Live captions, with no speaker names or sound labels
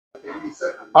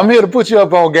I'm here to put you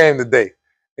up on game today.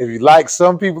 If you like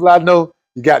some people I know,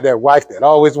 you got that wife that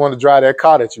always want to drive that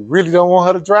car that you really don't want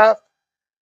her to drive.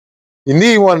 You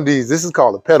need one of these. This is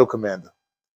called a pedal commander.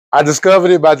 I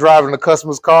discovered it by driving a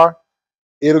customer's car.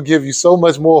 It'll give you so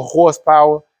much more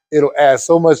horsepower. It'll add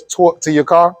so much torque to your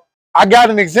car. I got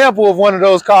an example of one of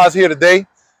those cars here today.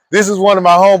 This is one of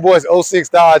my homeboys' '06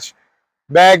 Dodge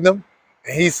Magnum.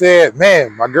 And he said,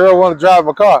 man, my girl want to drive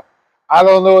my car. I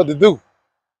don't know what to do.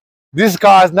 This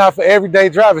car is not for everyday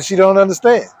driving. She don't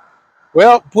understand.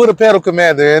 Well, put a pedal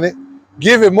commander in it.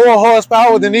 Give it more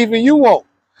horsepower than even you want.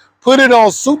 Put it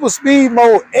on super speed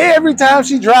mode every time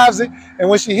she drives it. And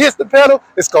when she hits the pedal,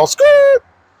 it's going to skirt.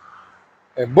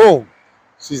 And boom.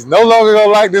 She's no longer going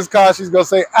to like this car. She's going to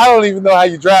say, I don't even know how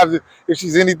you drive it if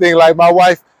she's anything like my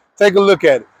wife. Take a look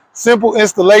at it. Simple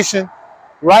installation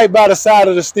right by the side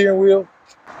of the steering wheel.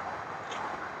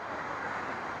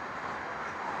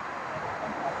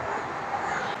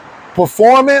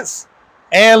 Performance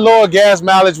and lower gas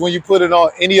mileage when you put it on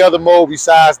any other mode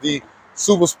besides the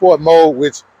super sport mode,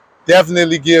 which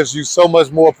definitely gives you so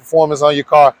much more performance on your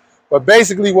car. But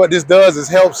basically what this does is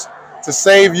helps to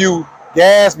save you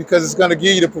gas because it's going to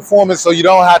give you the performance so you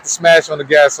don't have to smash on the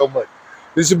gas so much.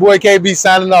 This is your boy KB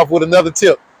signing off with another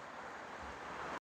tip.